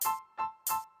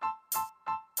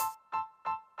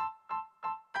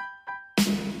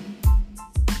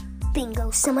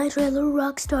Bingo, semi-trailer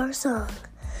rock star song.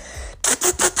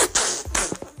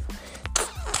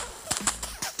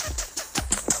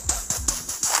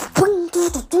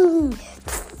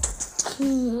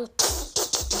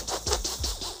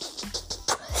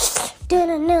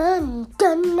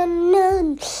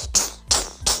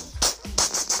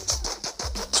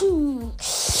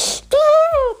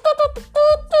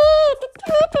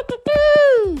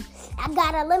 I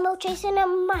got a limo chasing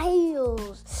on my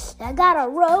heels. I got a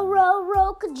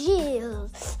row,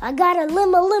 cajills. I got a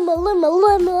limo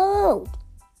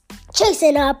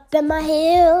chasing up in my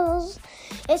heels.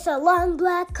 It's a long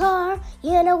black car,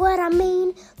 you know what I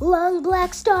mean? Long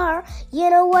black star, you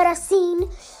know what I seen?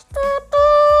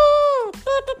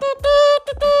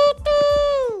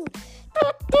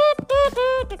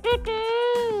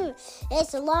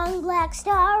 It's a long black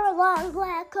star, a long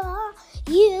black car.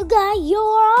 You got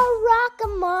your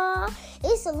rockama.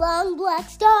 It's a long black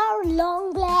star, a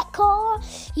long black car.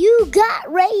 You got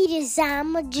raiders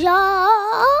on my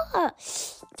jaw.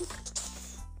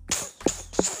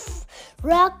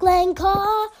 Rockland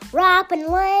car, Rockland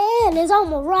land is on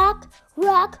my rock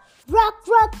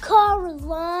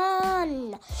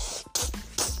Caroline.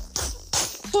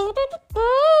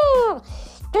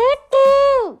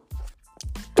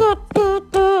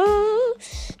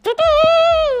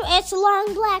 It's a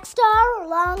long black star, a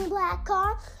long black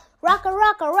car. Rock a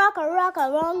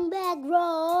long black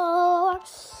roar.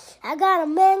 I got a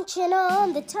mansion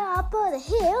on the top of the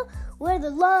hill where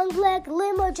the long black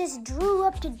limo just drew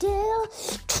up to dill.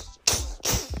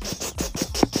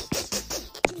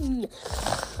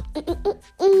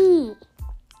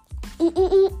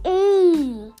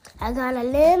 I got a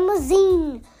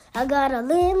limousine. I got a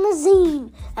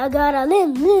limousine. I got a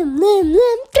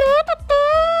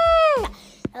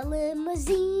a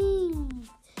limousine.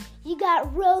 You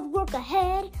got road work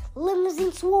ahead.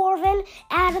 Limousine swerving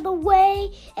out of the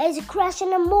way as you crash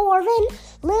into Morven.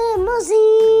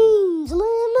 Limousines,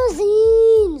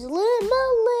 limousines.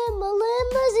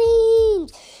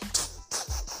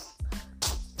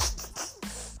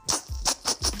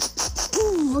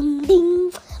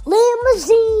 Ding,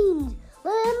 limousines,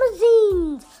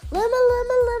 limousines.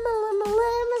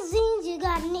 You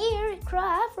got an eerie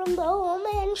cry from the old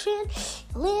mansion.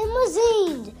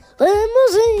 Limousines.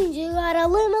 You got a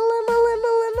limousines.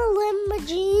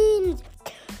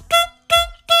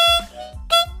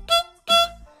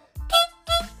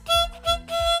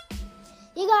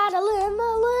 You got a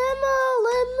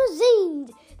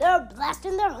limousines. They're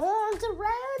blasting their horns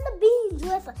around the beams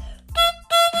with a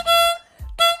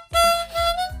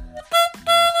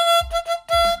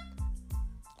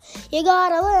You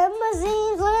got a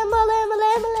limousine, limousine.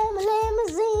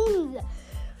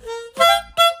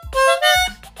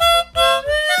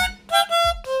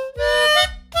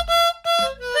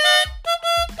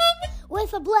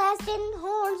 With a blasting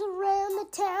horns around the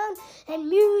town and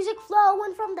music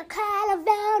flowing from the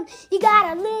caravan. You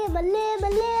got a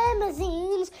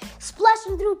limousines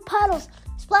splashing through puddles,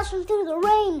 splashing through the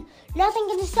rain. Nothing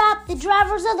can stop the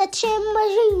drivers of the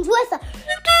machines with a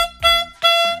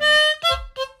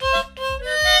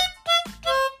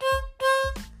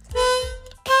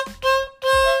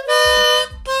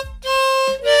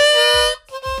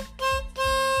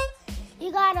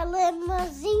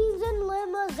limousines and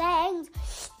limousines,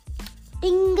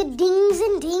 ding-a-dings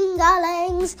and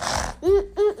ding-a-langs.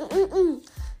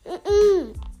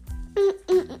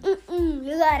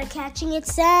 You got a catching it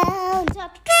sounds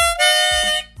up.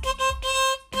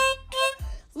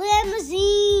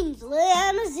 Limousines,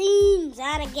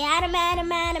 and I got a man.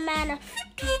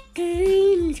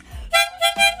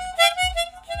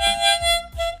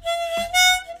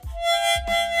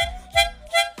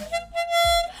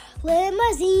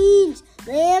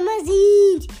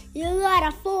 Limousines. You got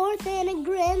a fourth and a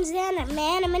grins and a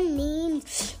man of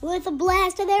means. With a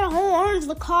blast of their horns,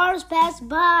 the cars pass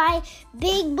by.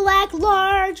 Big, black,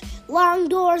 large, long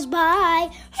doors by.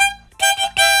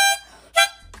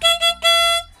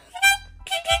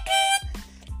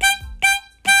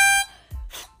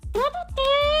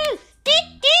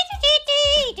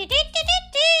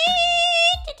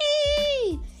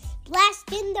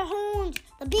 Blasting their horns,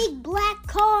 the big black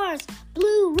cars,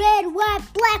 blue, red, white,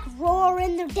 black,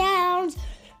 roaring their downs.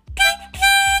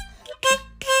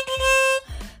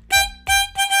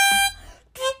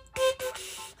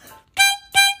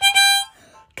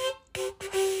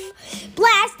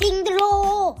 Blasting the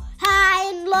roll, high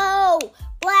and low,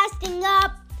 blasting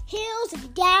up hills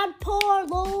and downpour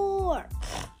lower.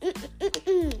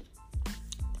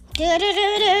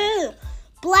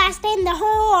 Blasting the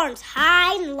horns,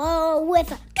 high and low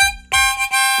with a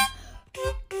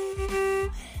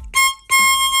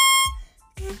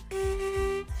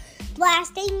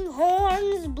blasting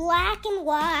horns black and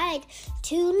white,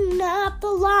 tuning up the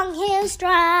long hill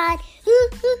stride.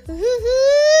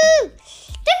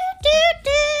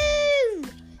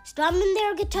 Strumming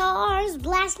their guitars,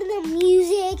 blasting their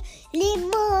music.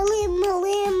 Limo, limo,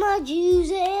 limo,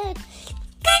 music.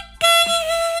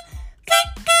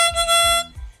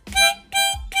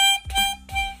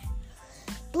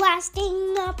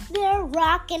 Blasting up their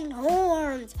rockin'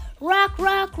 horns. Rock,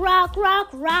 rock, rock, rock,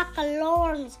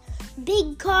 rock-a-lorns.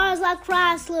 Big cars like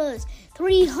Chryslers,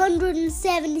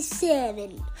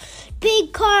 377.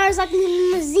 Big cars like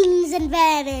limousines and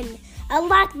Vavin. I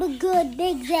like the good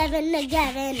big Gavin.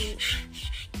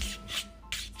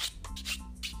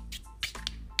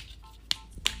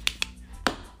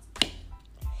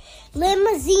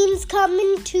 Limousines come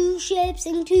in two shapes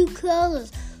and two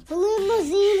colors. The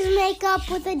limousines make up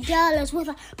with the dollars with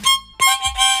a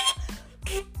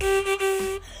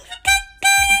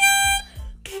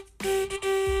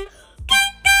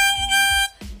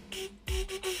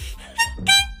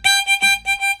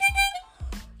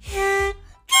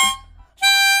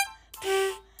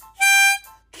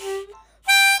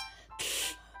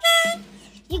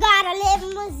You got a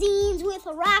limousines with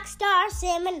a rock star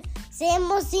simming,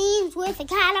 limousines with a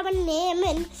caliber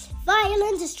nimming,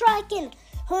 violins are striking,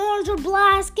 horns are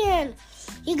blasting.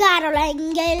 You got a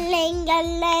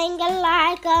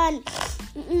lang-a-lang-a-lang-a-like-un.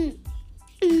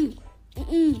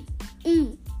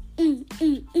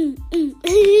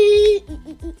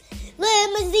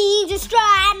 Limousines are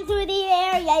striding through the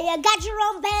area. You got your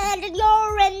own band and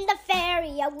you're in the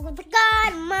ferry. With a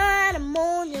God in mind, I'm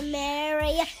on your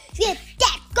Mary. Get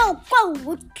that, go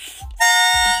forward.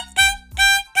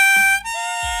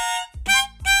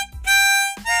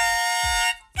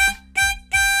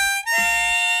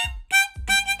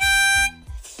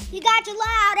 You got your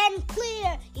loud and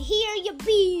clear, you hear your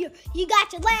beer. You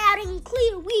got your loud and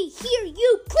clear, we hear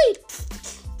you clear.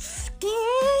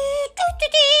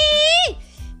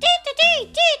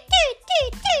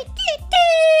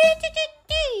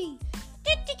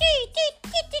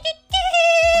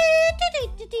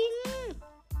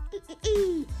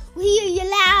 We hear you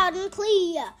loud and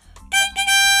clear.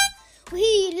 We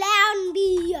hear you loud and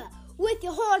clear. With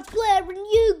your horns blaring,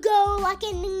 you go like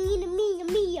an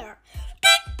mirror.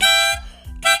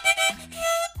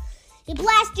 You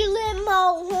blast your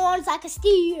limo horns like a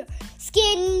steer,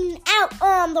 skidding out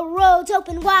on the roads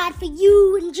open wide for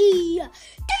you and G.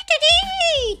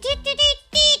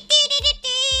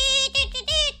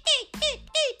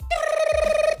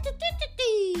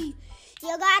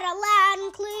 You got a loud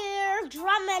and clear,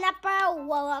 drumming up a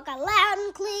walk, a loud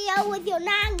and clear with your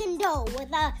noggin dough,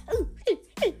 with a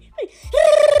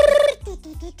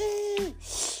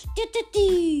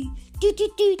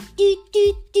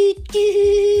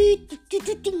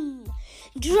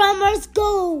drummers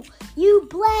go, you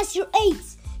blast your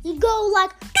eights, you go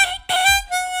like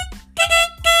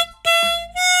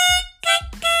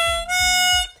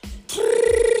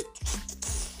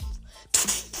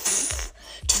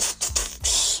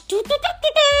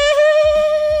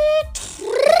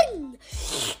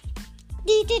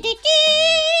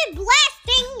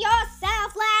blasting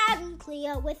yourself loud and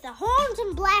clear with the horns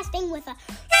and blasting with a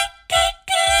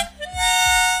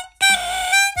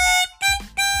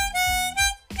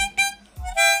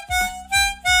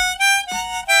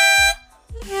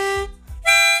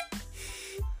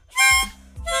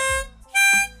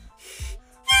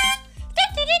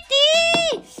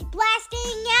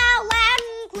blasting out loud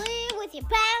and clear with your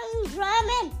pound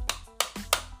drumming.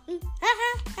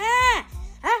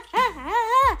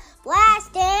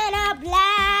 Blasting up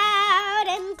loud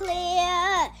and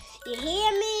clear. You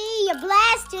hear me? You're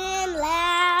blasting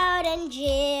loud and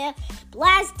clear.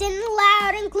 Blasting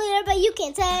loud and clear, but you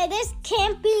can't say this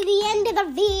can't be the end of the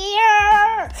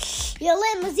veer. Your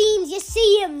limousines, you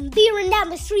see them veering down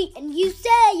the street, and you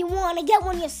say you want to get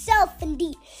one yourself,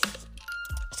 indeed.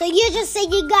 So you just say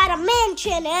you got a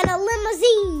mansion and a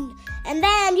limousine, and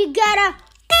then you gotta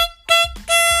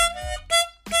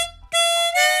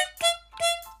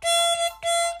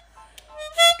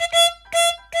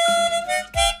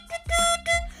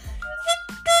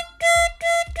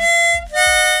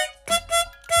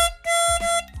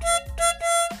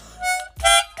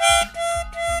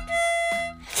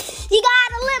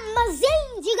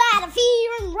limousines, you gotta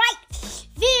veer 'em right,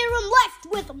 veer 'em left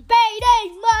with a mighty,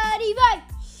 mighty right.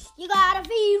 You gotta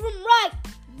veer 'em right,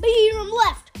 veer 'em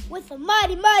left with a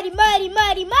mighty, mighty, mighty,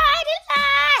 mighty, mighty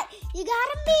light. You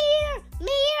gotta veer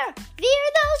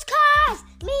those cars,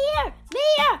 veer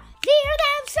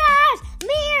them stars,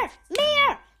 veer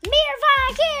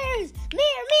Vikings,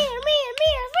 veer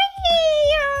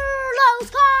those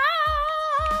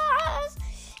cars,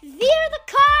 veer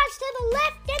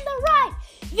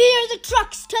Veer the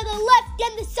trucks to the left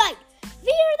and the side.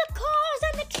 Veer the cars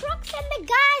and the trucks and the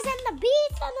guys and the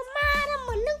beats and the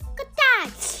Manukatai.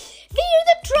 Veer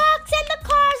the trucks and the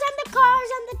cars and the cars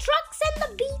and the trucks and the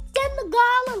beats and the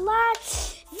Gala.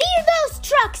 Veer those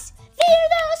trucks, veer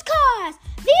those cars,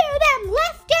 veer them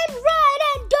left and right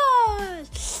and doors.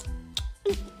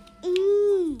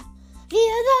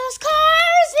 Veer those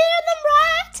cars, veer them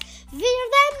right, veer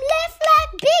them left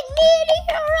like big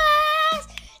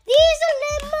meteorites. These are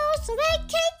limos, so they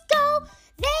can't go.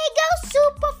 They go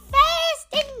super fast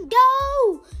and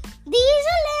go. These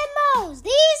are limos,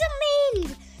 these are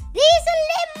means, these are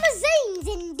limousines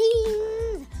and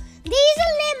deans. These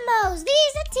are limos,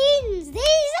 these are teens,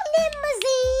 these are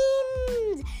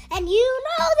limousines. And you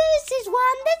know this is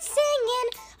one that's singing,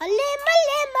 a lima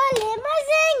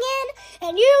singing.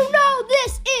 And you know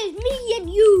this is me and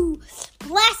you,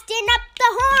 blasting up the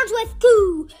horns with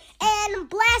goo. And I'm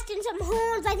blasting some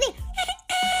horns like this.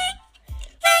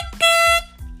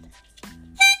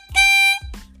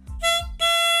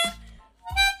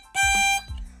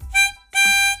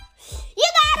 You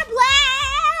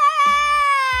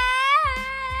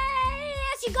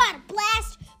gotta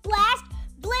blast,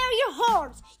 blare your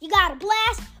horns. You gotta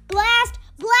blast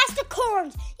the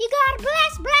corns. You gotta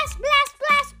blast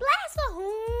the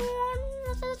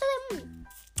horns.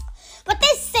 But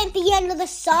this ain't the end of the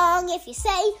song if you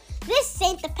say. This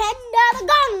ain't the end of the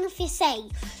gong if you say.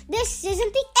 This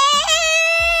isn't the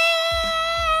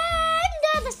end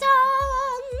of the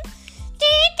song.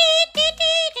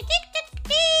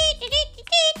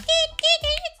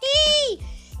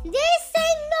 This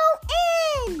ain't no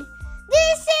end.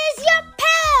 This is your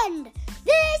pen.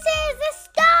 This is the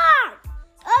start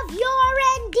of your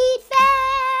indeed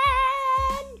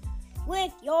fan.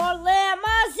 With your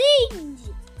limousines,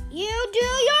 you do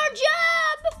your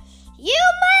job. You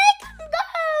make them go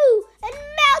and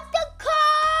melt the cars.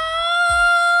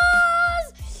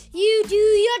 You do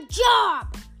your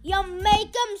job. You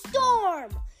make them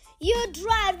storm. You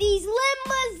drive these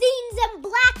limousines in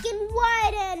black and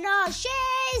white and all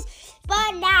shades.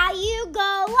 But now you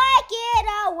go like it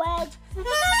always.